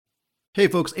Hey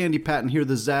folks, Andy Patton here.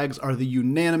 The Zags are the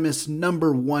unanimous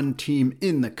number one team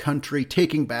in the country,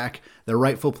 taking back their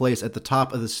rightful place at the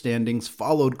top of the standings,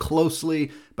 followed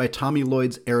closely by Tommy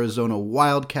Lloyd's Arizona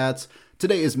Wildcats.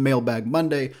 Today is Mailbag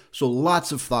Monday, so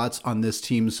lots of thoughts on this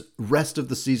team's rest of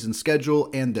the season schedule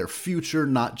and their future,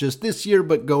 not just this year,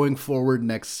 but going forward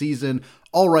next season,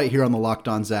 all right here on the Locked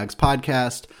On Zags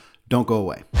podcast. Don't go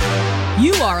away.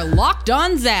 You are Locked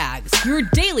On Zags, your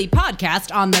daily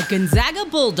podcast on the Gonzaga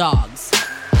Bulldogs.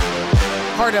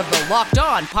 Part of the Locked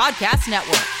On Podcast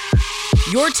Network.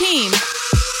 Your team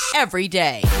every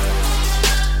day.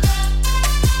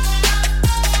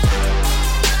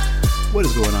 What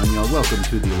is going on, y'all? Welcome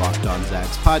to the Locked On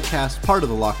Zags podcast, part of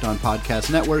the Locked On Podcast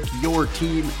Network, your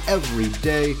team every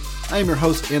day. I am your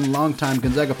host and longtime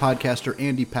Gonzaga podcaster,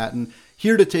 Andy Patton,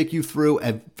 here to take you through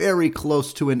a very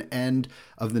close to an end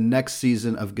of the next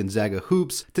season of Gonzaga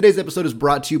Hoops. Today's episode is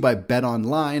brought to you by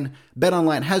BetOnline.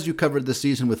 BetOnline has you covered this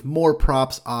season with more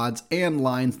props, odds, and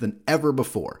lines than ever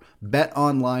before.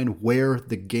 BetOnline, where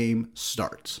the game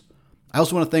starts. I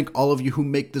also want to thank all of you who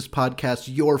make this podcast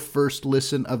your first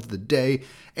listen of the day,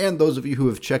 and those of you who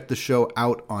have checked the show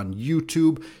out on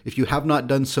YouTube. If you have not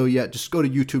done so yet, just go to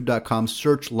youtube.com,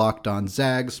 search Locked On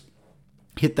Zags.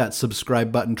 Hit that subscribe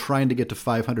button, trying to get to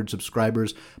 500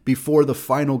 subscribers before the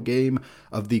final game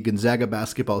of the Gonzaga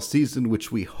basketball season,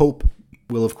 which we hope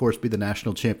will, of course, be the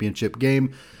national championship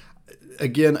game.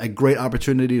 Again, a great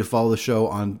opportunity to follow the show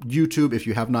on YouTube if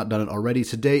you have not done it already.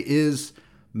 Today is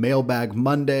Mailbag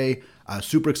Monday.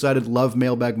 Super excited. Love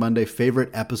Mailbag Monday. Favorite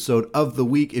episode of the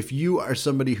week. If you are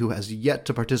somebody who has yet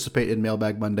to participate in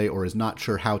Mailbag Monday or is not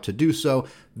sure how to do so,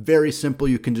 very simple.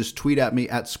 You can just tweet at me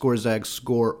at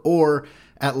ScoreZagsScore or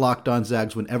at Locked On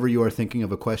Zags whenever you are thinking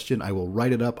of a question. I will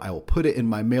write it up. I will put it in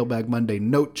my Mailbag Monday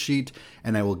note sheet,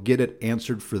 and I will get it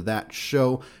answered for that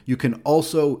show. You can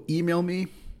also email me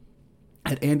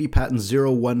at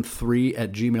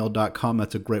andypatton013@gmail.com.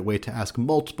 That's a great way to ask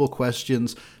multiple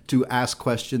questions, to ask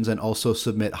questions, and also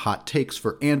submit hot takes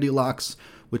for Andy Locks,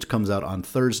 which comes out on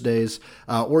Thursdays,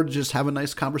 or just have a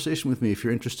nice conversation with me if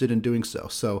you're interested in doing so.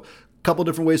 So a couple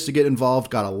different ways to get involved.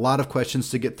 Got a lot of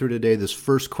questions to get through today. This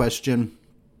first question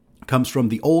comes from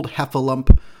the old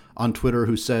Heffalump on Twitter,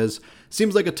 who says,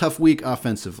 seems like a tough week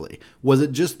offensively. Was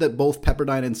it just that both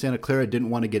Pepperdine and Santa Clara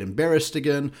didn't want to get embarrassed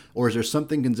again, or is there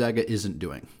something Gonzaga isn't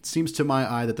doing? It seems to my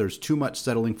eye that there's too much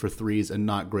settling for threes and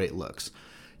not great looks.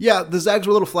 Yeah, the Zags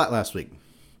were a little flat last week.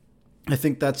 I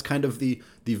think that's kind of the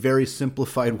very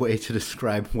simplified way to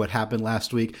describe what happened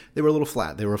last week. They were a little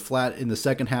flat. They were flat in the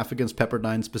second half against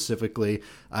Pepperdine specifically,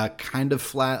 kind of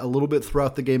flat a little bit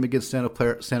throughout the game against Santa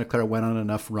Clara. Santa Clara went on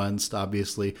enough runs to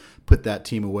obviously put that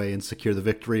team away and secure the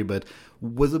victory, but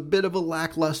was a bit of a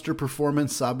lackluster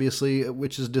performance, obviously,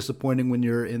 which is disappointing when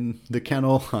you're in the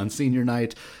kennel on senior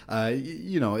night.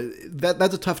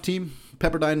 That's a tough team.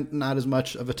 Pepperdine, not as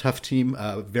much of a tough team,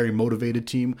 a very motivated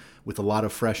team with a lot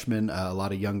of freshmen, a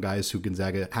lot of young guys who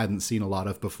Gonzaga hadn't seen a lot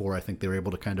of before. I think they were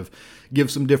able to kind of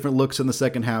give some different looks in the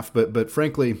second half. But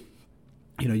frankly,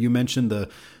 you mentioned the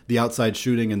outside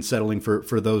shooting and settling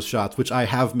for those shots, which I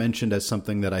have mentioned as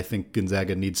something that I think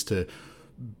Gonzaga needs to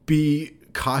be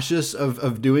cautious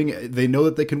of doing. They know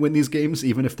that they can win these games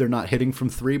even if they're not hitting from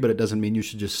three, but it doesn't mean you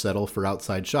should just settle for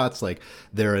outside shots. Like,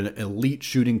 they're an elite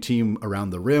shooting team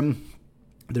around the rim.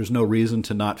 There's no reason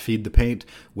to not feed the paint,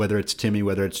 whether it's Timmy,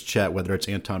 whether it's Chet, whether it's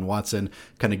Anton Watson,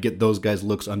 kind of get those guys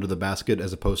looks under the basket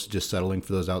as opposed to just settling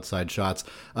for those outside shots.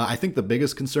 I think the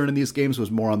biggest concern in these games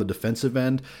was more on the defensive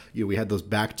end. We had those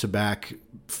back-to-back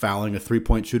fouling a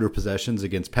three-point shooter possessions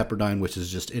against Pepperdine, which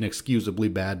is just inexcusably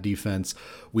bad defense.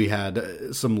 We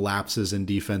had some lapses in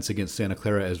defense against Santa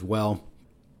Clara as well.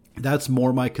 That's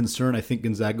more my concern. I think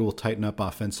Gonzaga will tighten up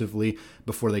offensively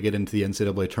before they get into the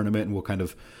NCAA tournament, and we'll kind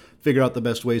of figure out the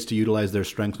best ways to utilize their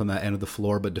strengths on that end of the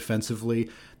floor. But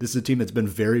defensively, this is a team that's been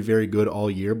very, very good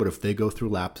all year. But if they go through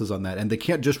lapses on that, and they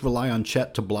can't just rely on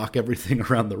Chet to block everything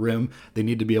around the rim, they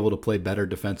need to be able to play better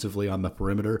defensively on the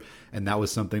perimeter. And that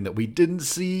was something that we didn't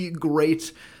see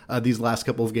great these last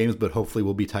couple of games, but hopefully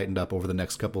will be tightened up over the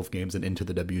next couple of games and into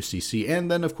the WCC. And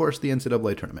then, of course, the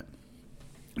NCAA tournament.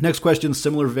 Next question,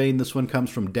 similar vein. This one comes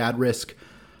from Dad Risk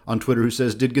on Twitter, who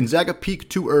says, did Gonzaga peak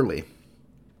too early?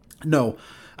 No,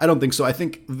 I don't think so. I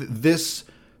think this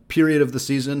period of the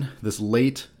season, this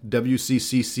late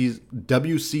WCC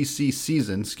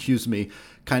season,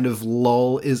 kind of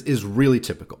lull is really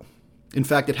typical. In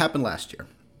fact, it happened last year.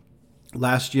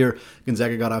 Last year,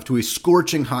 Gonzaga got off to a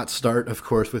scorching hot start, of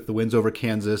course, with the wins over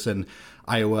Kansas and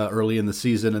Iowa early in the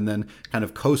season, and then kind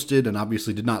of coasted and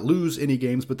obviously did not lose any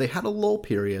games, but they had a lull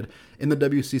period in the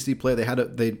WCC play.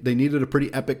 They needed a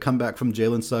pretty epic comeback from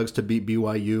Jalen Suggs to beat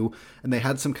BYU, and they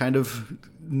had some kind of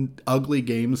ugly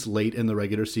games late in the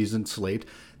regular season slate.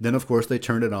 Then, of course, they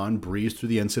turned it on, breezed through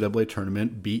the NCAA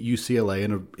tournament, beat UCLA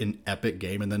in an epic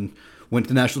game, and then went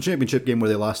to the national championship game where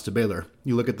they lost to Baylor.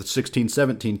 You look at the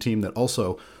 16-17 team that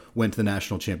also went to the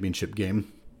national championship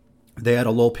game. They had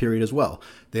a lull period as well.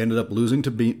 They ended up losing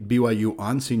to BYU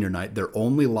on senior night, their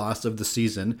only loss of the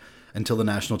season until the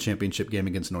national championship game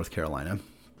against North Carolina.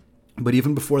 But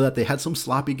even before that, they had some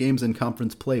sloppy games in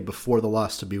conference play before the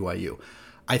loss to BYU.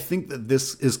 I think that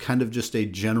this is kind of just a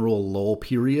general lull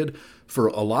period for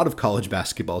a lot of college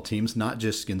basketball teams, not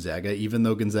just Gonzaga, even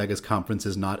though Gonzaga's conference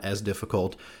is not as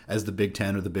difficult as the Big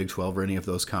Ten or the Big 12 or any of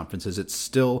those conferences. It's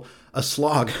still a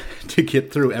slog to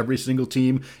get through every single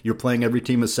team. You're playing every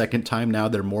team a second time now.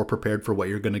 They're more prepared for what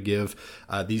you're going to give.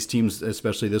 These teams,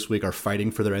 especially this week, are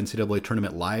fighting for their NCAA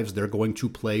tournament lives. They're going to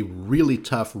play really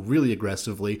tough, really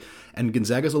aggressively. And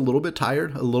Gonzaga's a little bit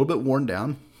tired, a little bit worn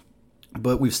down.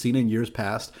 But we've seen in years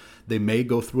past, they may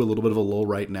go through a little bit of a lull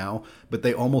right now, but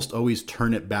they almost always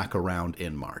turn it back around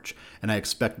in March. And I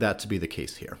expect that to be the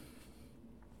case here.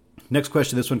 Next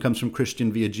question, this one comes from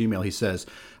Christian via Gmail. He says,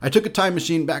 I took a time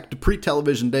machine back to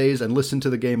pre-television days and listened to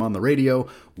the game on the radio.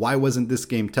 Why wasn't this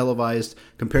game televised?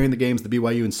 Comparing the games, the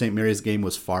BYU and St. Mary's game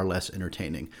was far less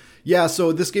entertaining. Yeah,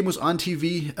 so this game was on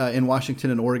TV in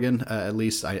Washington and Oregon. At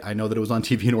least I know that it was on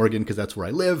TV in Oregon because that's where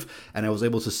I live, and I was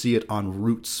able to see it on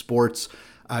Root Sports.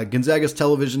 Gonzaga's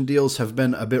television deals have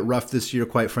been a bit rough this year,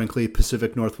 quite frankly.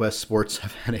 Pacific Northwest Sports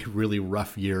have had a really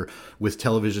rough year with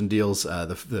television deals.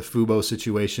 The Fubo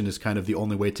situation is kind of the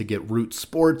only way to get Root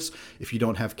Sports if you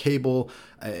don't have cable,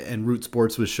 and Root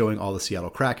Sports was showing all the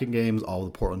Seattle Kraken games, all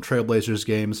the Portland Trailblazers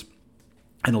games,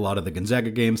 and a lot of the Gonzaga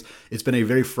games. It's been a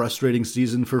very frustrating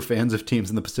season for fans of teams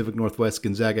in the Pacific Northwest.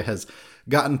 Gonzaga has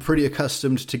gotten pretty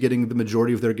accustomed to getting the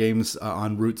majority of their games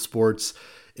on Root Sports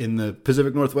in the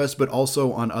Pacific Northwest, but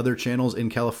also on other channels in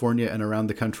California and around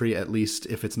the country, at least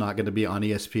if it's not going to be on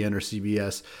ESPN or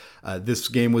CBS. This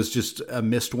game was just a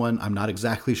missed one. I'm not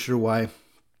exactly sure why.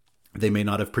 They may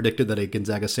not have predicted that a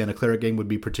Gonzaga-Santa Clara game would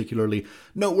be particularly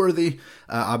noteworthy.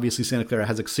 Obviously, Santa Clara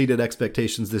has exceeded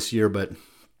expectations this year, but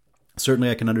certainly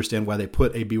I can understand why they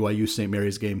put a BYU-St.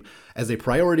 Mary's game as a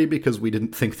priority, because we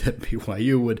didn't think that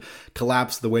BYU would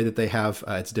collapse the way that they have.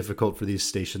 It's difficult for these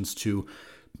stations to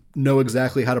know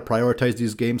exactly how to prioritize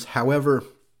these games. However,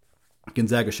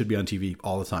 Gonzaga should be on TV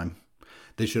all the time.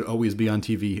 They should always be on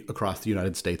TV across the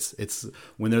United States. It's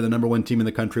when they're the number one team in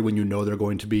the country, when you know they're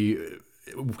going to be,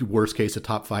 worst case, a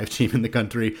top 5 team in the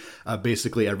country,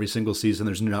 basically every single season.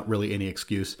 There's not really any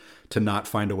excuse to not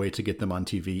find a way to get them on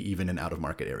TV, even in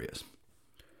out-of-market areas.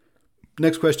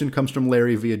 Next question comes from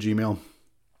Larry via Gmail.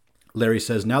 Larry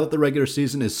says, now that the regular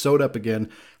season is sewed up again,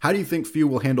 how do you think Few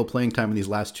will handle playing time in these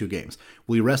last 2 games?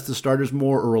 Will he rest the starters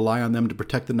more or rely on them to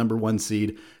protect the number 1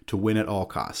 seed to win at all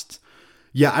costs?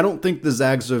 Yeah, I don't think the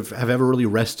Zags have ever really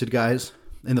rested guys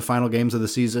in the final games of the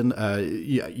season.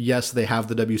 Yes, they have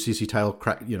the WCC title,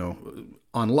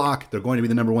 on lock. They're going to be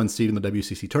the number 1 seed in the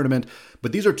WCC tournament,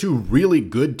 but these are 2 really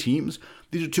good teams.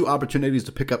 These are 2 opportunities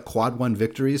to pick up quad 1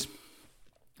 victories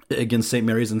against St.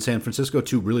 Mary's and San Francisco,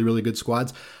 2 really, really good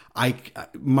squads.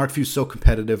 Mark Few's so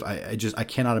competitive. I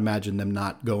cannot imagine them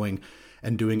not going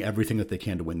and doing everything that they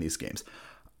can to win these games.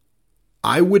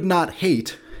 I would not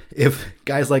hate if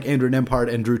guys like Andrew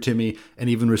Nembhard and Drew Timme and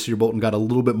even Rasir Bolton got a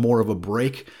little bit more of a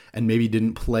break and maybe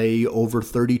didn't play over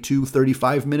 32,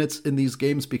 35 minutes in these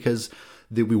games, because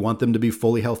we want them to be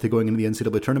fully healthy going into the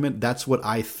NCAA tournament. That's what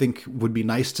I think would be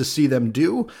nice to see them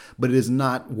do, but it is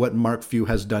not what Mark Few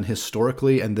has done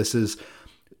historically, and this is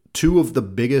 2 of the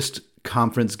biggest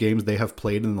conference games they have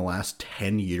played in the last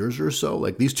 10 years or so.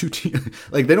 Like, these 2 teams,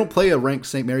 like, they don't play a ranked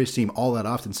St. Mary's team all that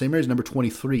often. St. Mary's number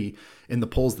 23 in the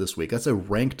polls this week. That's a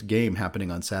ranked game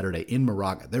happening on Saturday in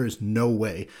Moraga. There is no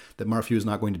way that Mark Few is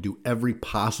not going to do every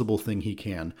possible thing he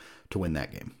can to win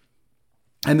that game.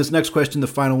 And this next question, the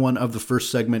final one of the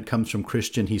first segment, comes from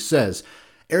Christian. He says,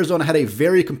 Arizona had a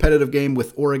very competitive game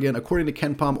with Oregon. According to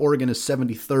KenPom, Oregon is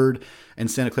 73rd and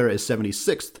Santa Clara is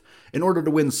 76th. In order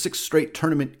to win 6 straight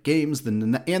tournament games and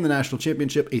the national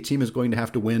championship, a team is going to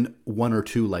have to win 1 or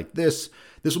 2 like this.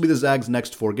 This will be the Zags'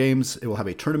 next 4 games. It will have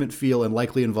a tournament feel and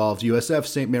likely involves USF,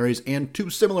 St. Mary's, and 2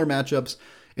 similar matchups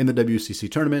in the WCC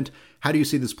tournament. How do you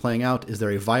see this playing out? Is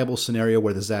there a viable scenario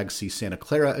where the Zags see Santa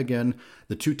Clara again?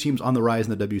 The 2 teams on the rise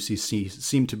in the WCC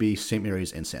seem to be St.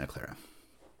 Mary's and Santa Clara.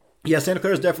 Yeah, Santa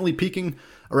Clara is definitely peaking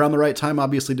around the right time.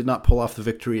 Obviously did not pull off the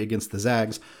victory against the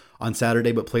Zags on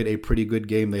Saturday, but played a pretty good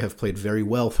game. They have played very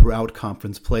well throughout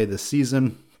conference play this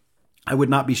season. I would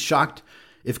not be shocked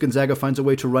if Gonzaga finds a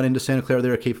way to run into Santa Clara. They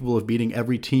are capable of beating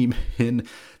every team in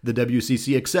the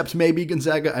WCC, except maybe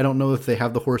Gonzaga. I don't know if they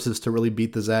have the horses to really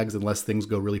beat the Zags unless things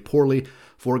go really poorly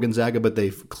for Gonzaga, but they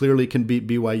clearly can beat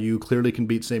BYU, clearly can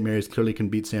beat St. Mary's, clearly can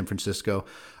beat San Francisco.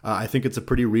 I think it's a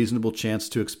pretty reasonable chance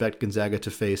to expect Gonzaga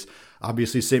to face,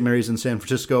 obviously, St. Mary's and San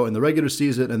Francisco in the regular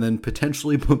season, and then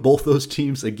potentially both those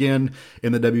teams again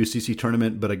in the WCC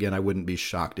tournament. But again, I wouldn't be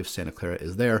shocked if Santa Clara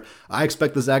is there. I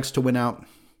expect the Zags to win out.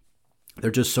 They're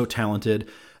just so talented.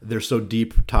 They're so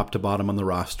deep top to bottom on the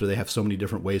roster. They have so many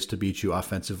different ways to beat you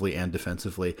offensively and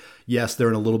defensively. Yes, they're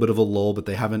in a little bit of a lull, but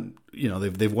they haven't,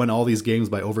 they've won all these games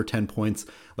by over 10 points.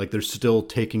 Like, they're still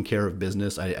taking care of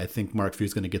business. I think Mark Few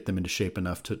is going to get them into shape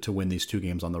enough to win these 2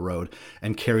 games on the road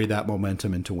and carry that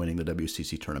momentum into winning the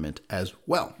WCC tournament as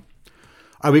well.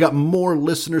 All right, we got more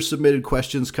listener-submitted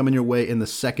questions coming your way in the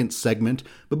second segment.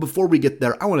 But before we get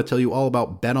there, I want to tell you all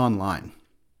about BetOnline.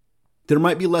 There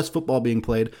might be less football being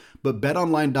played, but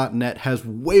betonline.net has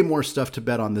way more stuff to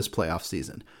bet on this playoff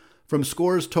season. From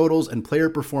scores, totals, and player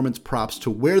performance props to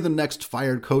where the next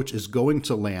fired coach is going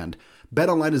to land,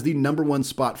 BetOnline is the #1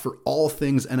 spot for all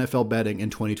things NFL betting in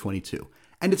 2022.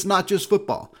 And it's not just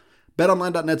football.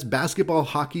 BetOnline.net's basketball,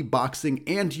 hockey, boxing,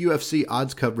 and UFC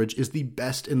odds coverage is the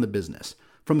best in the business.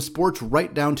 From sports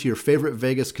right down to your favorite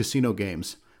Vegas casino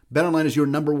games, BetOnline is your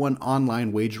 #1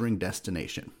 online wagering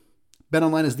destination.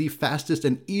 BetOnline is the fastest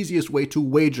and easiest way to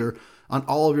wager on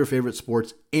all of your favorite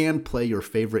sports and play your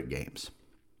favorite games.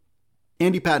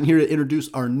 Andy Patton here to introduce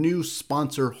our new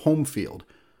sponsor, Homefield.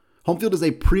 Homefield is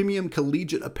a premium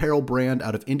collegiate apparel brand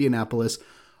out of Indianapolis,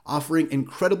 offering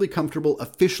incredibly comfortable,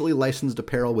 officially licensed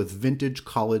apparel with vintage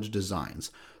college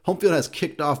designs. Homefield has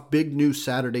kicked off Big News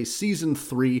Saturday Season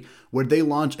 3, where they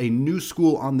launch a new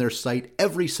school on their site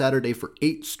every Saturday for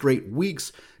 8 straight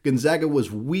weeks. Gonzaga was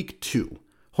week 2.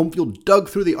 Homefield dug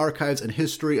through the archives and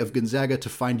history of Gonzaga to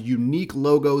find unique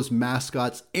logos,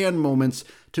 mascots, and moments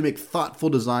to make thoughtful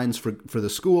designs for the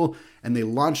school, and they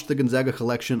launched the Gonzaga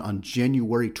collection on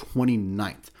January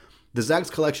 29th. The Zags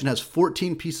collection has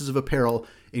 14 pieces of apparel,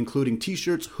 including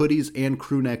t-shirts, hoodies, and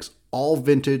crew necks, all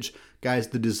vintage. Guys,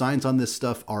 the designs on this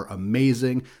stuff are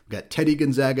amazing. We've got Teddy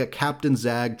Gonzaga, Captain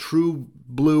Zag, True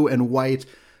Blue and White,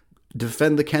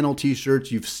 Defend the Kennel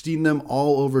t-shirts. You've seen them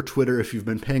all over Twitter if you've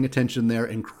been paying attention there.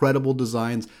 Incredible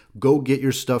designs. Go get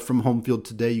your stuff from Homefield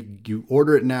today. You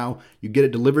order it now. You get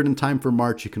it delivered in time for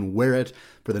March. You can wear it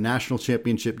for the national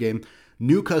championship game.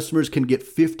 New customers can get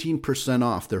 15%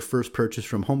 off their first purchase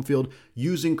from Homefield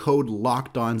using code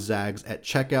LOCKEDONZAGS at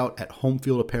checkout at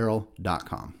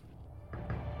homefieldapparel.com.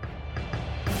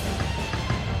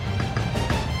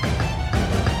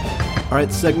 All right,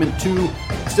 segment 2.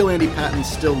 Still Andy Patton,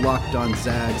 still Locked On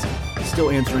Zags, still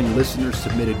answering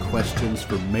listener-submitted questions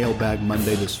for Mailbag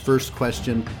Monday. This first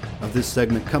question of this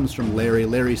segment comes from Larry.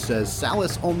 Larry says,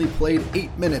 Salas only played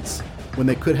 8 minutes when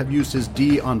they could have used his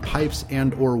D on Pipes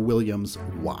and or Williams.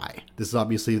 Why? This is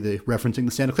obviously referencing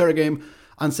the Santa Clara game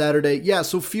on Saturday. Yeah,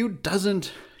 so Few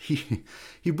doesn't, he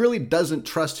really doesn't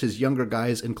trust his younger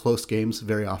guys in close games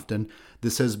very often.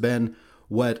 This has been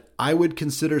what I would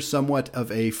consider somewhat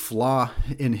of a flaw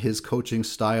in his coaching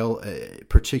style,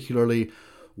 particularly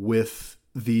with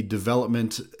the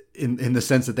development in the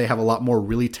sense that they have a lot more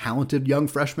really talented young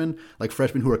freshmen, like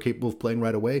freshmen who are capable of playing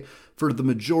right away. For the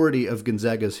majority of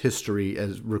Gonzaga's history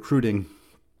as recruiting,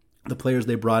 the players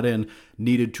they brought in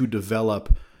needed to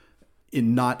develop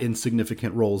in not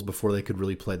insignificant roles before they could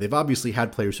really play. They've obviously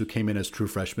had players who came in as true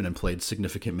freshmen and played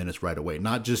significant minutes right away.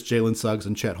 Not just Jalen Suggs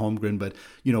and Chet Holmgren, but,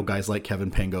 guys like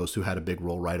Kevin Pangos who had a big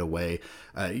role right away.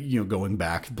 Going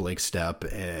back, Blake Stepp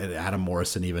and Adam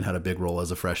Morrison even had a big role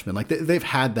as a freshman. Like they've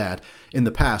had that in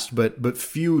the past, but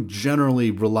Few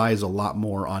generally relies a lot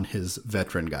more on his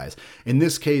veteran guys. In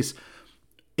this case,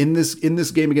 in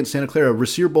this game against Santa Clara,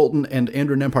 Rasir Bolton and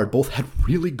Andrew Nembhard both had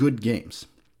really good games.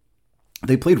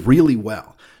 They played really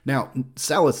well. Now,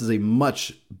 Salas is a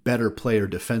much better player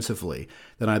defensively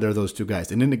than either of those two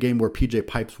guys. And in a game where PJ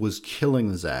Pipes was killing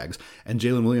the Zags and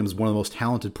Jalen Williams, one of the most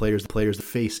talented players to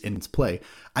face in its play,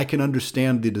 I can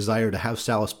understand the desire to have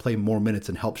Salas play more minutes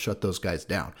and help shut those guys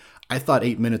down. I thought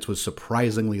 8 minutes was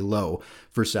surprisingly low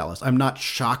for Salas. I'm not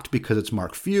shocked because it's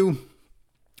Mark Few.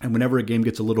 And whenever a game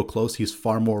gets a little close, he's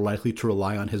far more likely to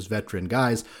rely on his veteran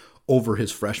guys over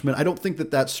his freshmen. I don't think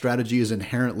that strategy is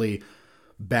inherently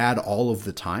bad all of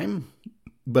the time,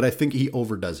 but I think he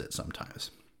overdoes it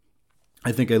sometimes.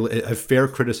 I think a fair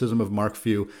criticism of Mark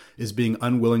Few is being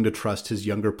unwilling to trust his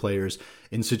younger players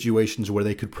in situations where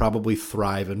they could probably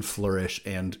thrive and flourish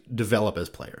and develop as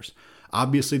players.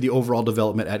 Obviously, the overall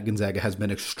development at Gonzaga has been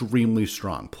extremely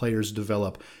strong. Players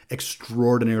develop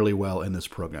extraordinarily well in this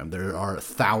program. There are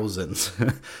thousands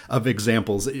of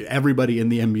examples. Everybody in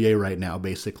the NBA right now,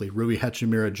 basically, Rui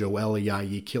Hachimura, Joel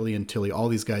Ayayi, Killian Tilly, all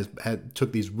these guys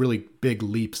took these really big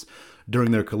leaps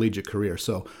during their collegiate career.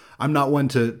 So I'm not one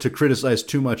to criticize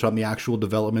too much on the actual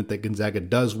development that Gonzaga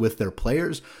does with their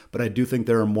players, but I do think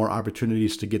there are more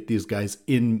opportunities to get these guys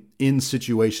in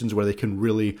situations where they can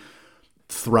really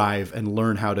thrive and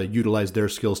learn how to utilize their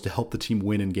skills to help the team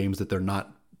win in games that they're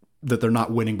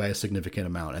not winning by a significant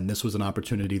amount. And this was an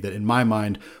opportunity that in my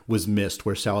mind was missed,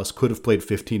 where Salas could have played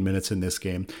 15 minutes in this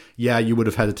game. Yeah, you would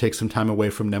have had to take some time away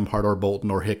from Nembhard or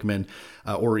Bolton or Hickman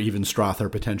or even Strother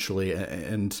potentially.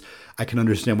 And I can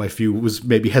understand why Few was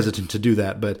maybe hesitant to do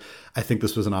that, but I think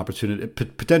this was an opportunity,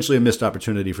 potentially a missed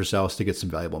opportunity for Salas to get some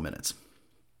valuable minutes.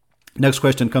 Next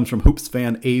question comes from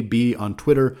HoopsFan AB on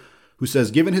Twitter, who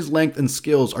says, given his length and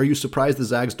skills, are you surprised the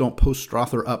Zags don't post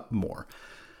Strother up more?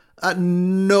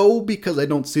 No, because I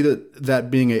don't see that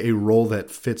being a role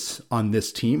that fits on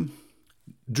this team.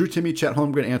 Drew Timme, Chet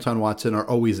Holmgren, Anton Watson are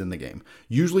always in the game.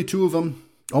 Usually two of them,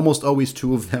 almost always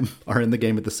two of them are in the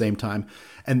game at the same time.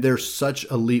 And they're such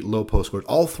elite low post scorers.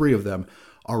 All three of them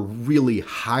are really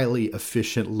highly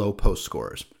efficient low post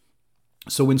scorers.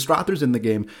 So when Strother's in the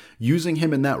game, using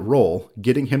him in that role,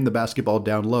 getting him the basketball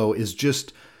down low is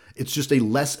just... it's just a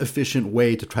less efficient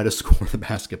way to try to score the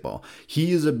basketball.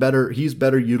 He's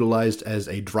better utilized as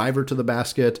a driver to the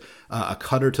basket, a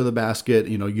cutter to the basket,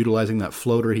 utilizing that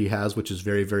floater he has, which is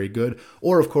very, very good.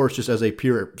 Or of course, just as a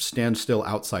pure standstill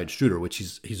outside shooter, which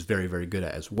he's very, very good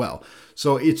at as well.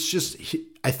 So it's just,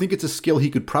 I think it's a skill he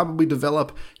could probably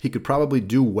develop. He could probably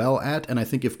do well at. And I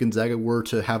think if Gonzaga were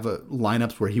to have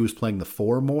lineups where he was playing the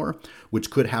four more,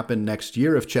 which could happen next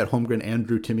year if Chet Holmgren and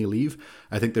Drew Timme leave,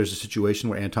 I think there's a situation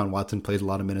where Anton Watson plays a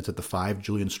lot of minutes at the 5.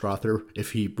 Julian Strother,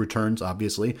 if he returns,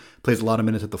 obviously, plays a lot of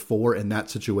minutes at the 4 in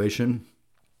that situation.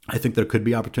 I think there could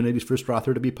be opportunities for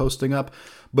Strother to be posting up,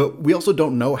 but we also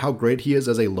don't know how great he is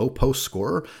as a low post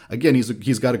scorer. Again,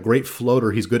 he's got a great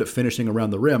floater. He's good at finishing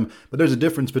around the rim, but there's a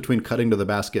difference between cutting to the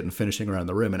basket and finishing around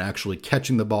the rim and actually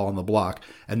catching the ball on the block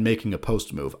and making a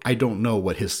post move. I don't know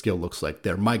what his skill looks like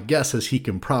there. My guess is he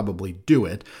can probably do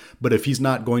it, but if he's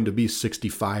not going to be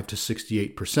 65 to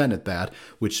 68% at that,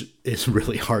 which is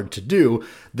really hard to do,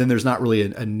 then there's not really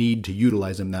a need to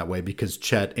utilize him that way because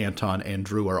Chet, Anton, and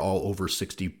Drew are all over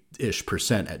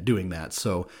 60-ish% at doing that.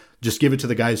 So just give it to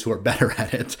the guys who are better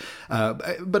at it.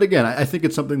 But again, I think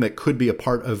it's something that could be a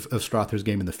part of Strother's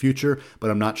game in the future,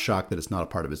 but I'm not shocked that it's not a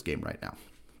part of his game right now.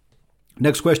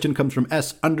 Next question comes from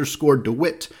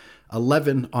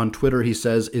S_DeWitt11 on Twitter. He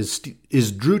says,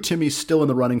 is Drew Timme still in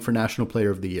the running for National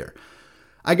Player of the Year?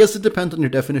 I guess it depends on your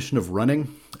definition of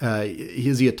running.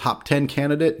 Is he a top 10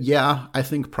 candidate? Yeah, I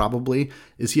think probably.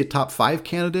 Is he a top 5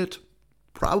 candidate?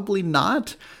 Probably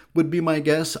not, would be my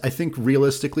guess. I think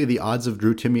realistically, the odds of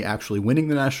Drew Timme actually winning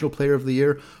the National Player of the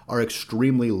Year are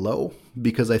extremely low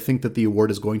because I think that the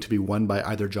award is going to be won by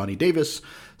either Johnny Davis,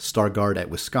 star guard at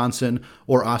Wisconsin,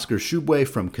 or Oscar Tshiebwe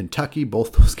from Kentucky.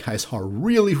 Both those guys are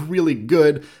really, really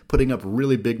good, putting up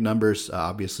really big numbers.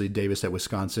 Obviously, Davis at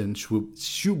Wisconsin,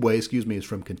 Tshiebwe, is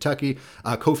from Kentucky.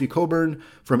 Kofi Cockburn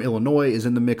from Illinois is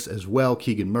in the mix as well.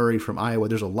 Keegan Murray from Iowa.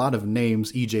 There's a lot of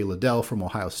names. E.J. Liddell from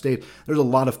Ohio State. There's a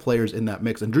lot of players in that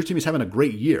mix, and Drew Timme's having a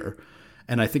great year,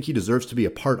 and I think he deserves to be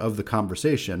a part of the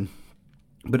conversation.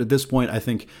 But at this point, I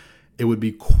think it would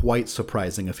be quite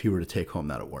surprising if he were to take home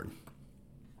that award.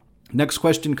 Next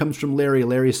question comes from Larry.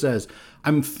 Larry says,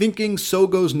 I'm thinking so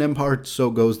goes Nembhard,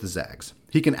 so goes the Zags.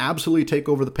 He can absolutely take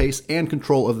over the pace and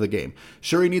control of the game.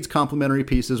 Sure, he needs complementary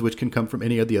pieces, which can come from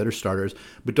any of the other starters,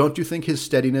 but don't you think his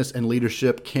steadiness and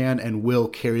leadership can and will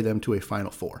carry them to a Final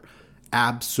Four?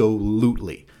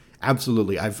 Absolutely.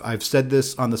 Absolutely. I've said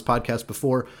this on this podcast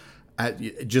before.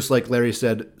 Just like Larry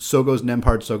said, so goes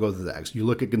Nembhard, so goes the Zags. You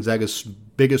look at Gonzaga's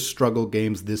biggest struggle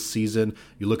games this season.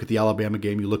 You look at the Alabama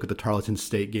game. You look at the Tarleton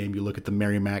State game. You look at the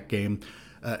Merrimack game.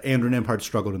 Andrew Nembhard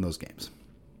struggled in those games.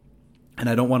 And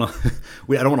I don't want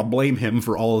to blame him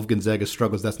for all of Gonzaga's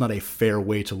struggles. That's not a fair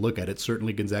way to look at it.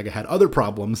 Certainly Gonzaga had other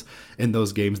problems in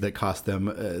those games that cost them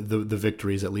the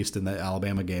victories, at least in the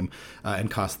Alabama game,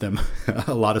 and cost them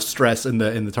a lot of stress in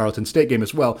the Tarleton State game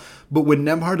as well. But when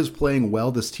Nembhard is playing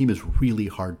well, this team is really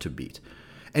hard to beat.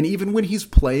 And even when he's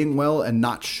playing well and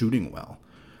not shooting well,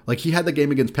 like he had the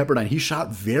game against Pepperdine, he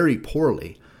shot very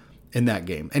poorly. in that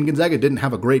game. And Gonzaga didn't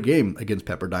have a great game against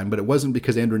Pepperdine, but it wasn't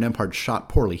because Andrew Nembhard shot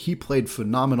poorly. He played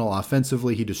phenomenal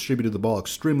offensively. He distributed the ball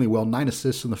extremely well, 9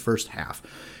 assists in the first half.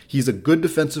 He's a good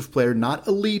defensive player, not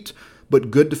elite,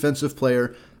 but good defensive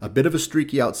player, a bit of a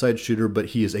streaky outside shooter, but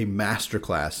he is a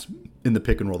masterclass in the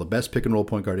pick and roll, the best pick and roll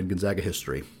point guard in Gonzaga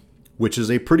history, which is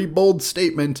a pretty bold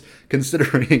statement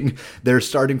considering their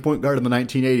starting point guard in the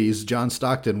 1980s, John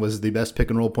Stockton, was the best pick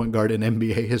and roll point guard in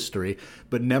NBA history.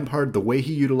 But Nembhard, the way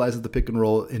he utilizes the pick and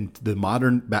roll in the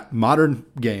modern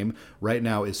game right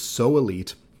now is so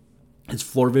elite. His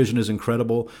floor vision is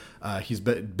incredible. He's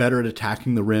better at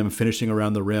attacking the rim, finishing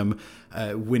around the rim.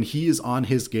 When he is on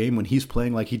his game, when he's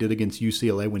playing like he did against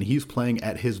UCLA, when he's playing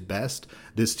at his best,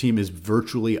 this team is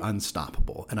virtually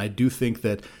unstoppable. And I do think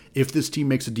that if this team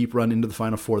makes a deep run into the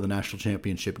Final Four of the national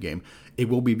championship game, it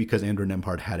will be because Andrew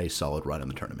Nembhard had a solid run in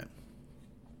the tournament.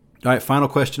 All right, final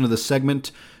question of the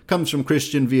segment comes from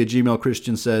Christian via Gmail.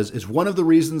 Christian says, is one of the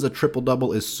reasons a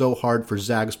triple-double is so hard for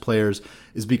Zags players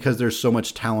is because there's so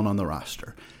much talent on the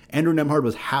roster. Andrew Nembhard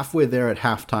was halfway there at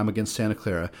halftime against Santa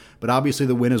Clara, but obviously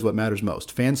the win is what matters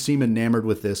most. Fans seem enamored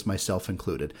with this, myself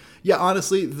included. Yeah,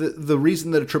 honestly, the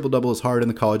reason that a triple-double is hard in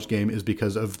the college game is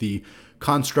because of the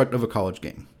construct of a college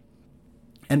game.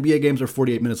 NBA games are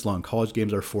 48 minutes long. College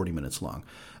games are 40 minutes long.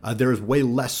 There is way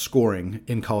less scoring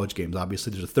in college games.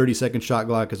 Obviously, there's a 30-second shot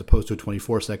clock as opposed to a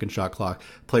 24-second shot clock.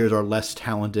 Players are less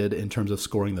talented in terms of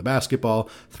scoring the basketball.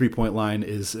 Three-point line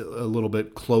is a little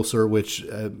bit closer, which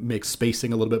makes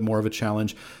spacing a little bit more of a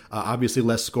challenge. Obviously,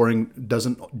 less scoring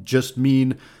doesn't just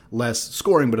mean less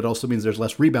scoring, but it also means there's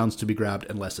less rebounds to be grabbed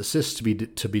and less assists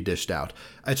to be dished out.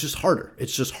 It's just harder.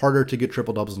 It's just harder to get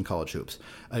triple doubles in college hoops.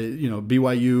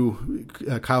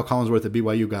 BYU, Kyle Collinsworth at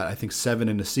BYU got, I think, 7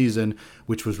 in a season,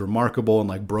 which was remarkable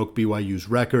and broke BYU's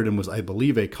record and was, I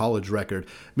believe, a college record.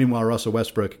 Meanwhile, Russell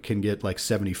Westbrook can get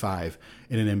 75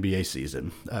 in an NBA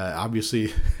season.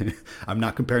 Obviously, I'm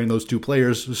not comparing those two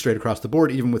players straight across the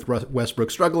board, even with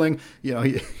Westbrook struggling.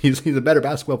 He's a better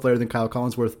basketball player than Kyle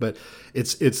Collinsworth, but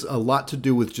it's a lot to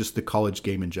do with just the college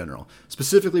game in general.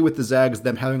 Specifically with the Zags,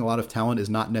 them having a lot of talent is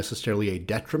not necessarily a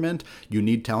detriment. You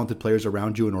need talented players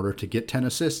around you in order to get 10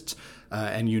 assists,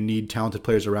 and you need talented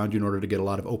players around you in order to get a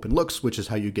lot of open looks, which is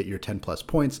how you get your 10-plus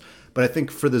points. But I think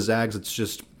for the Zags, it's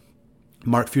just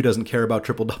Mark Few doesn't care about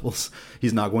triple doubles.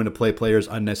 He's not going to play players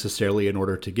unnecessarily in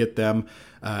order to get them,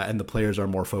 and the players are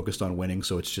more focused on winning.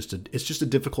 So it's just a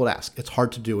difficult ask. It's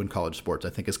hard to do in college sports, I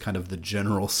think, is kind of the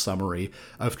general summary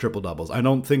of triple doubles. I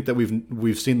don't think that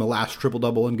we've seen the last triple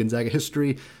double in Gonzaga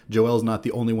history. Joel's not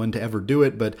the only one to ever do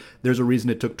it, but there's a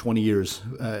reason it took 20 years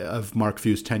of Mark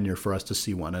Few's tenure for us to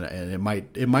see one, and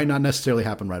it might not necessarily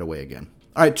happen right away again.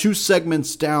 All right, 2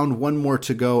 segments down, 1 more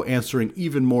to go, answering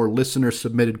even more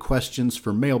listener-submitted questions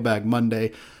for Mailbag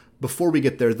Monday. Before we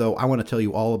get there, though, I want to tell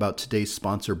you all about today's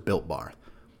sponsor, Built Bar.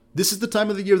 This is the time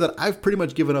of the year that I've pretty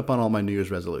much given up on all my New Year's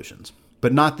resolutions,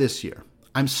 but not this year.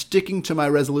 I'm sticking to my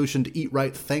resolution to eat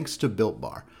right thanks to Built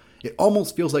Bar. It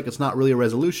almost feels like it's not really a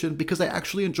resolution because I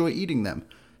actually enjoy eating them.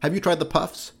 Have you tried the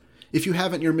Puffs? If you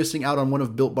haven't, you're missing out on one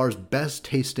of Built Bar's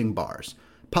best-tasting bars.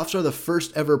 Puffs are the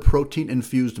first ever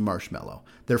protein-infused marshmallow.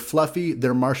 They're fluffy,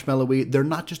 they're marshmallowy, they're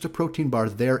not just a protein bar,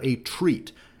 they're a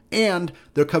treat. And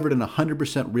they're covered in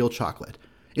 100% real chocolate.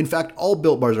 In fact, all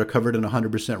Built Bars are covered in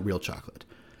 100% real chocolate.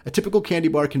 A typical candy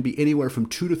bar can be anywhere from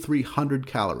 200 to 300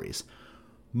 calories.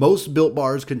 Most Built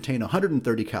Bars contain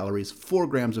 130 calories, 4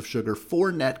 grams of sugar,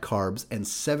 4 net carbs, and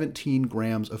 17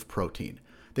 grams of protein.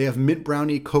 They have mint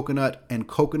brownie, coconut, and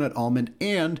coconut almond,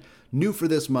 and new for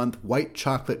this month, white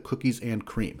chocolate cookies and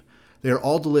cream. They are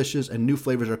all delicious, and new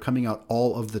flavors are coming out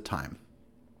all of the time.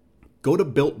 Go to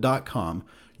Built.com,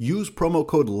 use promo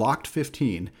code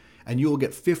LOCKED15, and you will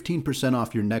get 15%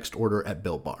 off your next order at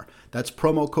Built Bar. That's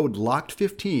promo code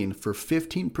LOCKED15 for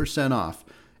 15% off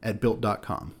at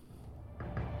Built.com.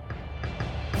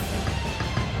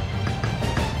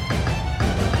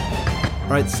 All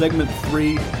right, segment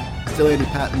 3. Still Andy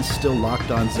Patton, still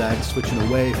Locked On Zags, switching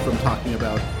away from talking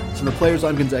about some of the players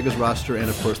on Gonzaga's roster and,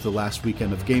 of course, the last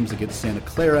weekend of games against Santa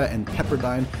Clara and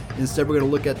Pepperdine. Instead, we're going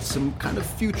to look at some kind of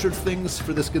future things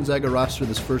for this Gonzaga roster.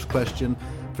 This first question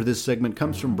for this segment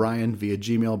comes from Brian via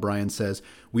Gmail. Brian says,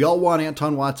 we all want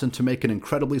Anton Watson to make an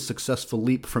incredibly successful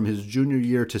leap from his junior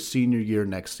year to senior year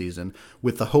next season,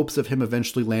 with the hopes of him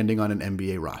eventually landing on an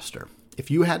NBA roster. If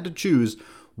you had to choose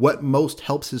what most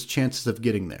helps his chances of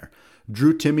getting there,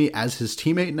 Drew Timme as his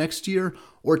teammate next year,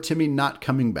 or Timme not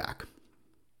coming back?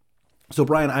 So,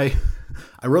 Brian, I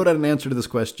wrote out an answer to this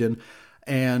question,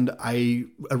 and I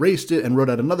erased it and wrote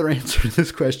out another answer to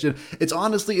this question. It's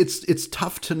honestly, it's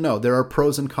tough to know. There are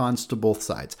pros and cons to both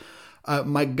sides.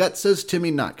 My gut says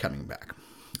Timme not coming back.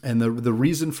 And the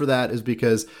reason for that is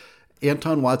because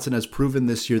Anton Watson has proven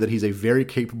this year that he's a very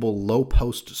capable low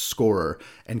post scorer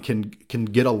and can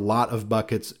get a lot of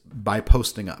buckets by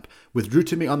posting up. With Drew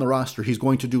Timme on the roster, he's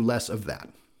going to do less of that.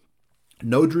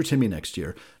 No Drew Timme next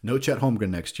year. No Chet Holmgren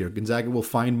next year. Gonzaga will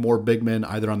find more big men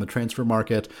either on the transfer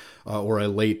market or a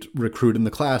late recruit in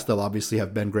the class. They'll obviously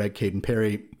have Ben Gregg, Caden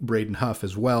Perry, Braden Huff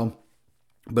as well.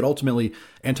 But ultimately,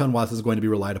 Anton Watson is going to be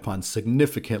relied upon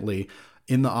significantly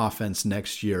in the offense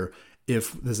next year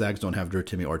if the Zags don't have Drew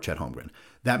Timme or Chet Holmgren.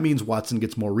 That means Watson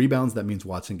gets more rebounds. That means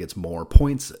Watson gets more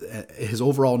points. His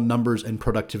overall numbers and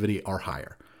productivity are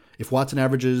higher. If Watson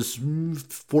averages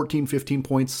 14, 15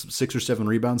 points, 6 or 7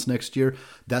 rebounds next year,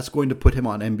 that's going to put him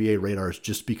on NBA radars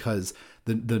just because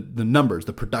the numbers,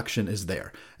 the production is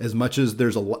there. As much as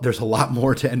there's a lot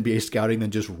more to NBA scouting than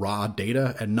just raw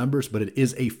data and numbers, but it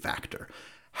is a factor.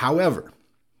 However,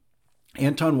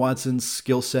 Anton Watson's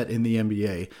skill set in the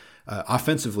NBA,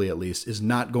 offensively at least, is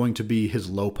not going to be his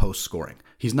low post scoring.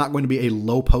 He's not going to be a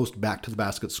low post back to the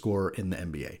basket scorer in the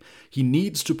NBA. He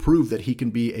needs to prove that he can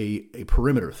be a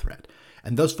perimeter threat.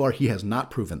 And thus far, he has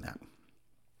not proven that.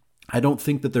 I don't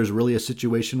think that there's really a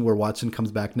situation where Watson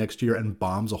comes back next year and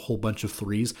bombs a whole bunch of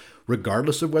threes,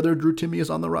 regardless of whether Drew Timme is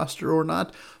on the roster or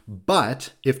not.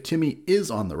 But if Timme is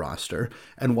on the roster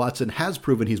and Watson has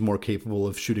proven he's more capable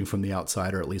of shooting from the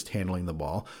outside or at least handling the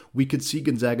ball, we could see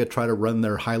Gonzaga try to run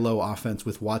their high-low offense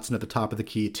with Watson at the top of the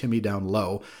key, Timme down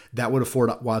low. That would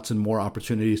afford Watson more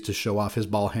opportunities to show off his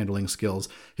ball handling skills,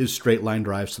 his straight line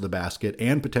drives to the basket,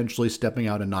 and potentially stepping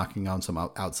out and knocking on some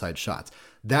outside shots.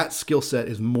 That skill set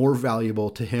is more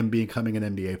valuable to him becoming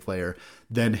an NBA player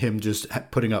than him just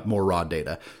putting up more raw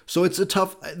data. So it's a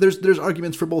tough, there's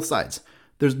arguments for both sides.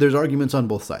 There's arguments on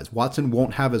both sides. Watson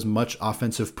won't have as much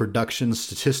offensive production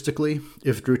statistically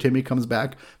if Drew Timme comes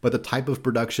back, but the type of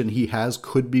production he has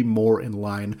could be more in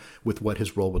line with what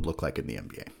his role would look like in the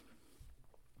NBA.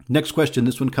 Next question,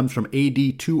 this one comes from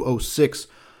AD206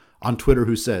 on Twitter,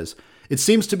 who says, "It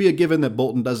seems to be a given that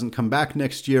Bolton doesn't come back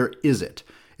next year, is it?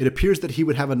 It appears that he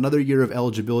would have another year of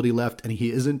eligibility left, and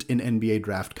he isn't in NBA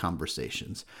draft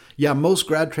conversations." Yeah, most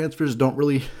grad transfers don't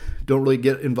really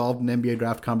get involved in NBA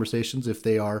draft conversations. If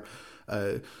they are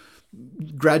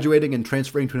graduating and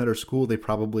transferring to another school, they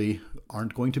probably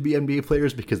aren't going to be NBA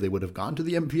players because they would have gone to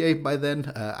the NBA by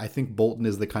then. I think Bolton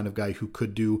is the kind of guy who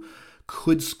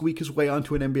could squeak his way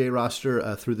onto an NBA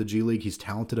roster through the G League. He's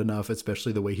talented enough,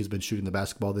 especially the way he's been shooting the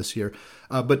basketball this year.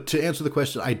 But to answer the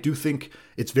question, I do think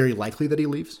it's very likely that he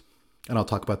leaves, and I'll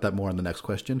talk about that more on the next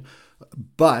question.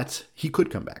 But he could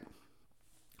come back.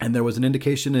 And there was an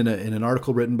indication in an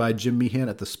article written by Jim Meehan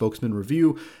at the Spokesman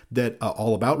Review that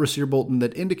all about Rasir Bolton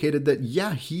that indicated that,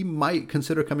 yeah, he might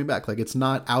consider coming back. Like, it's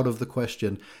not out of the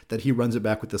question that he runs it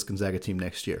back with this Gonzaga team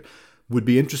next year. Would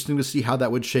be interesting to see how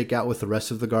that would shake out with the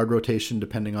rest of the guard rotation,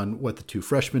 depending on what the two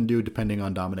freshmen do, depending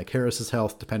on Dominic Harris's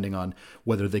health, depending on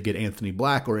whether they get Anthony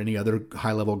Black or any other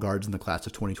high-level guards in the class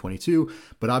of 2022.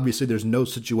 But obviously, there's no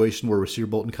situation where Rasir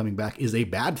Bolton coming back is a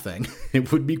bad thing.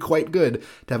 It would be quite good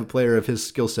to have a player of his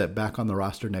skill set back on the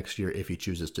roster next year if he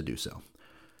chooses to do so.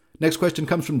 Next question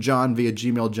comes from John via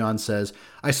Gmail. John says,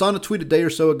 "I saw in a tweet a day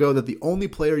or so ago that the only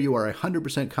player you are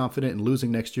 100% confident in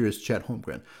losing next year is Chet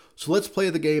Holmgren. So let's play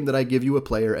the game that I give you a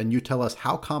player and you tell us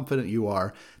how confident you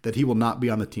are that he will not be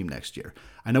on the team next year.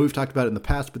 I know we've talked about it in the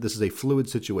past, but this is a fluid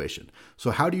situation. So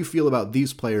how do you feel about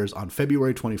these players on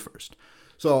February 21st?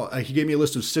 So he gave me a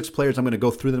list of 6 players. I'm going to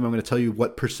go through them. I'm going to tell you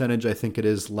what percentage I think it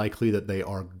is likely that they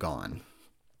are gone.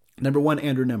 Number 1,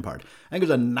 Andrew Nembhard. I think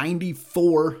there's a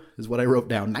 94, is what I wrote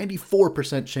down,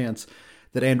 94% chance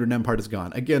that Andrew Nembhard is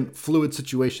gone. Again, fluid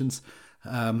situations.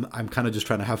 I'm kind of just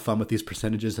trying to have fun with these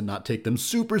percentages and not take them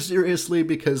super seriously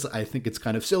because I think it's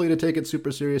kind of silly to take it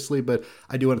super seriously, but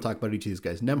I do want to talk about each of these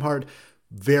guys. Nembhard,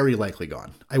 very likely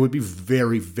gone. I would be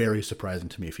very, very surprising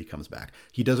to me if he comes back.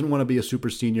 He doesn't want to be a super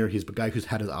senior. He's a guy who's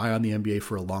had his eye on the NBA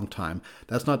for a long time.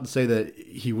 That's not to say that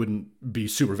he wouldn't be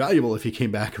super valuable if he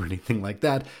came back or anything like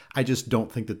that. I just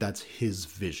don't think that that's his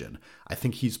vision. I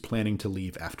think he's planning to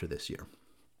leave after this year.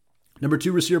 Number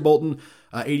 2, Rasir Bolton,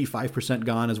 85%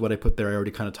 gone is what I put there. I already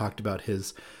kind of talked about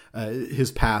his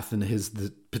path and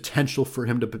the potential for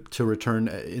him to return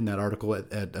in that article at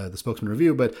the Spokesman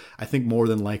Review, but I think more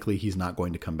than likely he's not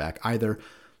going to come back either.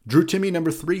 Drew Timme,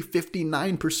 number 3,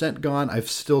 59% gone.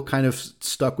 I've still kind of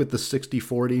stuck with the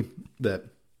 60-40, that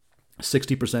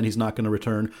 60% he's not going to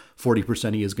return,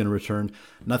 40% he is going to return.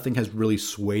 Nothing has really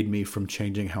swayed me from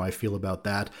changing how I feel about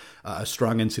that. A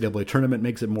strong NCAA tournament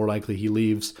makes it more likely he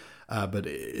leaves. but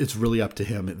it's really up to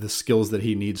him. The skills that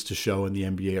he needs to show in the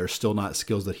NBA are still not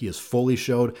skills that he has fully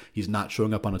showed. He's not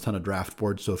showing up on a ton of draft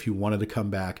boards. So if he wanted to come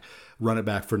back, run it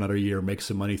back for another year, make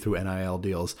some money through NIL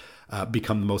deals,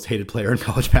 become the most hated player in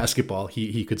college basketball,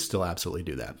 he could still absolutely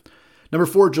do that. Number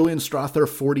 4, Julian Strawther,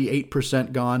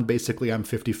 48% gone. Basically, I'm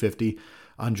 50-50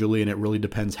 on Julian. It really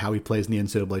depends how he plays in the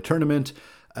NCAA tournament,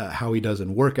 how he does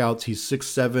in workouts. He's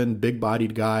 6'7",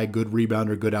 big-bodied guy, good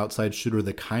rebounder, good outside shooter,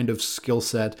 the kind of skill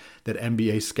set that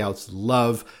NBA scouts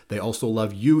love. They also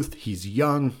love youth. He's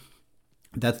young.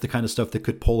 That's the kind of stuff that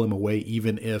could pull him away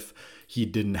even if he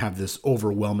didn't have this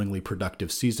overwhelmingly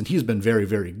productive season. He's been very,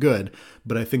 very good,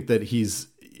 but I think that his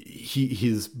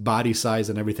body size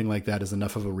and everything like that is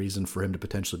enough of a reason for him to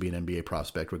potentially be an NBA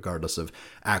prospect, regardless of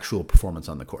actual performance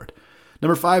on the court.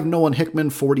 Number 5, Nolan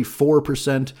Hickman,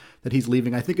 44% that he's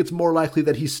leaving. I think it's more likely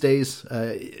that he stays.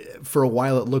 For a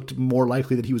while, it looked more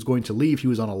likely that he was going to leave. He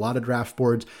was on a lot of draft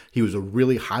boards. He was a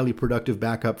really highly productive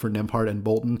backup for Nembhard and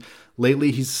Bolton. Lately,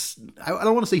 I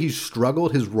don't want to say he's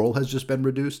struggled. His role has just been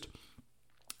reduced.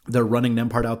 They're running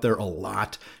Nembhard out there a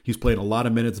lot. He's playing a lot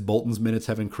of minutes. Bolton's minutes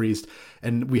have increased.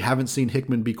 And we haven't seen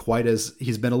Hickman be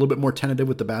he's been a little bit more tentative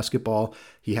with the basketball.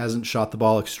 He hasn't shot the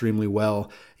ball extremely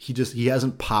well. He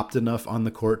hasn't popped enough on the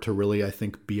court to really, I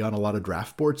think, be on a lot of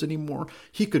draft boards anymore.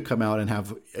 He could come out and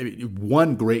have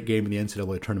one great game in the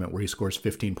NCAA tournament where he scores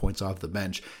 15 points off the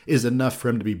bench is enough for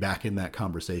him to be back in that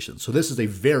conversation. So this is a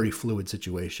very fluid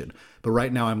situation. But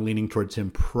right now I'm leaning towards him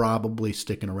probably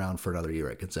sticking around for another year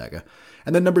at Gonzaga.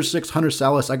 And then number 6, Hunter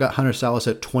Sallis. I got Hunter Sallis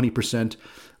at 20%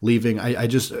 leaving.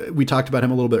 We talked about him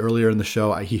a little bit earlier in the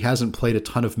show. He hasn't played a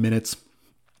ton of minutes.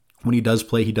 When he does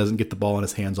play, he doesn't get the ball in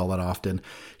his hands all that often.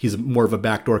 He's more of a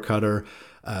backdoor cutter,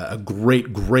 a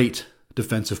great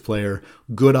defensive player,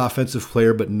 good offensive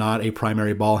player, but not a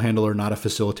primary ball handler, not a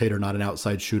facilitator, not an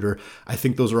outside shooter. I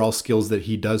think those are all skills that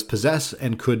he does possess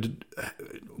and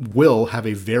will have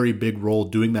a very big role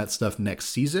doing that stuff next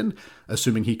season,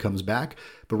 assuming he comes back.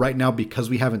 But right now, because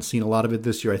we haven't seen a lot of it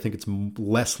this year, I think it's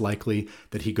less likely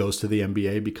that he goes to the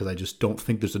NBA because I just don't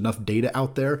think there's enough data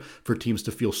out there for teams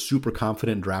to feel super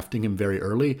confident in drafting him very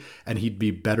early. And he'd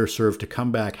be better served to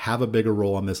come back, have a bigger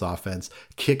role on this offense,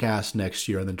 kick ass next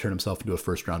year, and then turn himself into a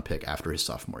first-round pick after his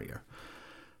sophomore year.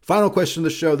 Final question of the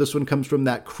show. This one comes from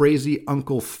that crazy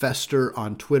Uncle Fester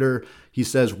on Twitter. He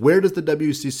says, where does the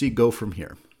WCC go from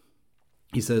here?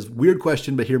 He says, weird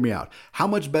question, but hear me out. How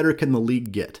much better can the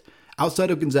league get?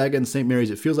 Outside of Gonzaga and St. Mary's,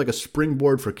 it feels like a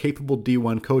springboard for capable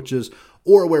D1 coaches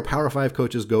or where Power 5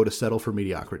 coaches go to settle for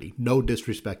mediocrity. No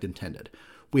disrespect intended.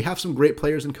 We have some great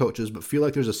players and coaches, but feel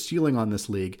like there's a ceiling on this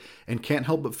league and can't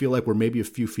help but feel like we're maybe a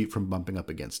few feet from bumping up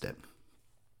against it.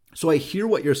 So I hear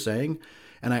what you're saying,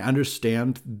 and I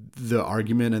understand the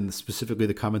argument and specifically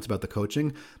the comments about the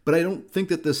coaching, but I don't think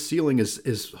that this ceiling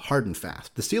is hard and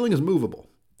fast. The ceiling is movable.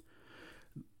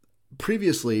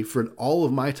 Previously, for all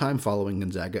of my time following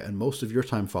Gonzaga and most of your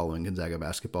time following Gonzaga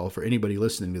basketball, for anybody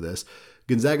listening to this,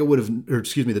 the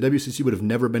WCC would have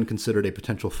never been considered a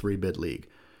potential 3-bid league.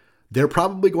 They're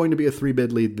probably going to be a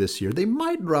 3-bid league this year. They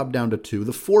might drop down to 2.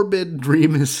 The 4-bid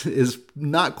dream is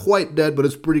not quite dead, but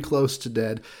it's pretty close to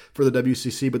dead for the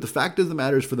WCC. But the fact of the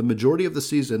matter is, for the majority of the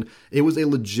season, it was a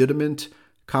legitimate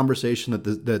conversation that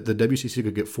the WCC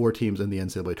could get 4 teams in the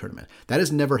NCAA tournament. That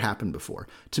has never happened before.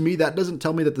 To me, that doesn't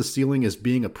tell me that the ceiling is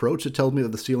being approached. It tells me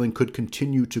that the ceiling could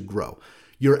continue to grow.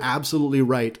 You're absolutely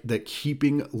right that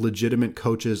keeping legitimate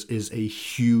coaches is a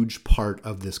huge part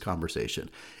of this conversation.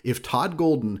 If Todd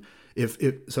Golden,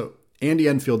 Andy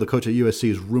Enfield, the coach at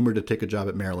USC, is rumored to take a job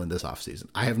at Maryland this offseason.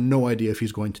 I have no idea if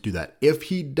he's going to do that. If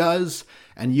he does,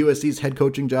 and USC's head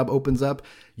coaching job opens up,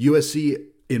 USC,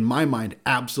 in my mind,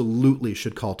 absolutely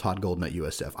should call Todd Golden at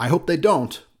USF. I hope they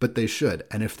don't, but they should.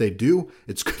 And if they do,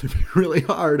 it's going to be really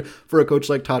hard for a coach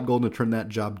like Todd Golden to turn that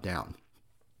job down.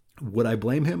 Would I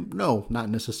blame him? No, not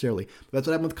necessarily. That's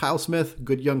what happened with Kyle Smith,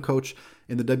 good young coach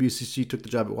in the WCC, took the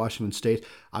job at Washington State.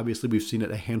 Obviously, we've seen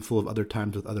it a handful of other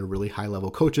times with other really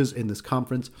high-level coaches in this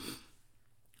conference.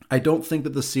 I don't think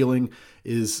that the ceiling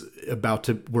we're about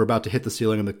to hit the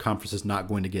ceiling and the conference is not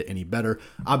going to get any better.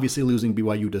 Obviously, losing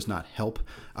BYU does not help.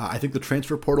 I think the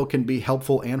transfer portal can be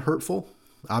helpful and hurtful.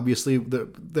 Obviously,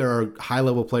 there are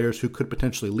high-level players who could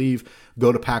potentially leave,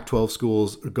 go to Pac-12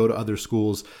 schools, or go to other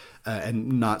schools,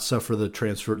 and not suffer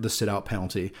the sit-out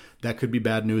penalty. That could be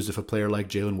bad news if a player like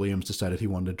Jalen Williams decided he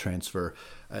wanted to transfer.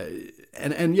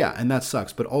 And that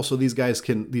sucks. But also these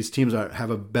teams have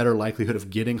a better likelihood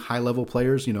of getting high-level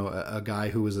players. You know, a guy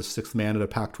who is a 6th man at a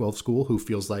Pac-12 school who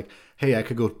feels like, hey, I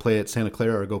could go play at Santa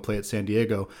Clara or go play at San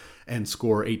Diego and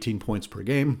score 18 points per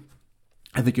game.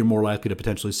 I think you're more likely to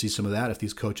potentially see some of that if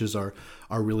these coaches are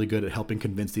really good at helping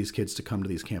convince these kids to come to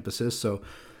these campuses. So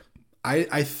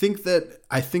I think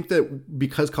that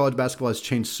because college basketball has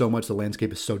changed so much, the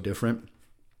landscape is so different.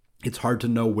 It's hard to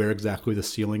know where exactly the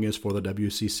ceiling is for the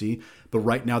WCC, but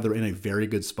right now they're in a very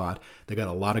good spot. They got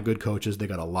a lot of good coaches. They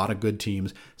got a lot of good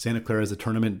teams. Santa Clara is a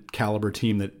tournament caliber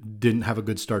team that didn't have a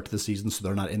good start to the season, so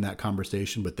they're not in that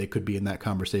conversation, but they could be in that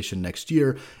conversation next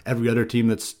year. Every other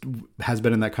team has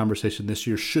been in that conversation this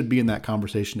year should be in that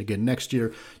conversation again next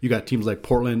year. You got teams like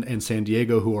Portland and San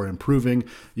Diego who are improving.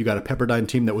 You got a Pepperdine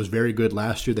team that was very good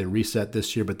last year. They reset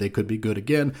this year, but they could be good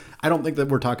again. I don't think that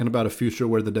we're talking about a future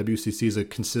where the WCC is a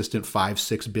consistent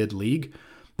 5-6 bid league.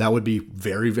 That would be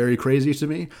very, very crazy to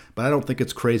me, but I don't think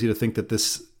it's crazy to think that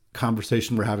this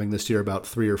conversation we're having this year about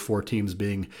 3 or 4 teams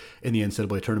being in the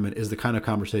NCAA tournament is the kind of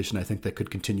conversation I think that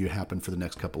could continue to happen for the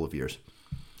next couple of years.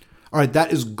 All right,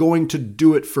 that is going to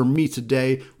do it for me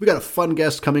today. We got a fun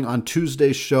guest coming on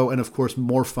Tuesday's show, and of course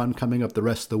more fun coming up the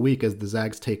rest of the week as the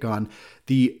Zags take on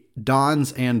the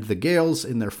Dons and the Gales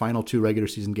in their final 2 regular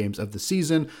season games of the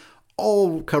season.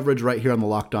 All coverage right here on the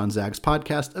Locked On Zags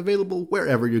podcast, available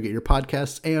wherever you get your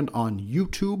podcasts and on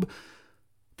YouTube.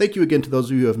 Thank you again to those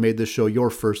of you who have made this show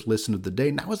your first listen of the day.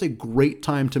 Now is a great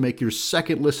time to make your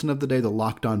second listen of the day, the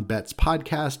Locked On Bets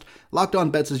podcast. Locked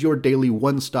On Bets is your daily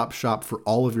one-stop shop for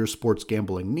all of your sports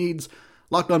gambling needs.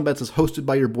 Locked On Bets is hosted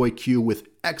by your boy Q with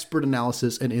expert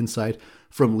analysis and insight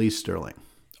from Lee Sterling.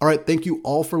 All right, thank you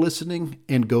all for listening,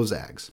 and go Zags.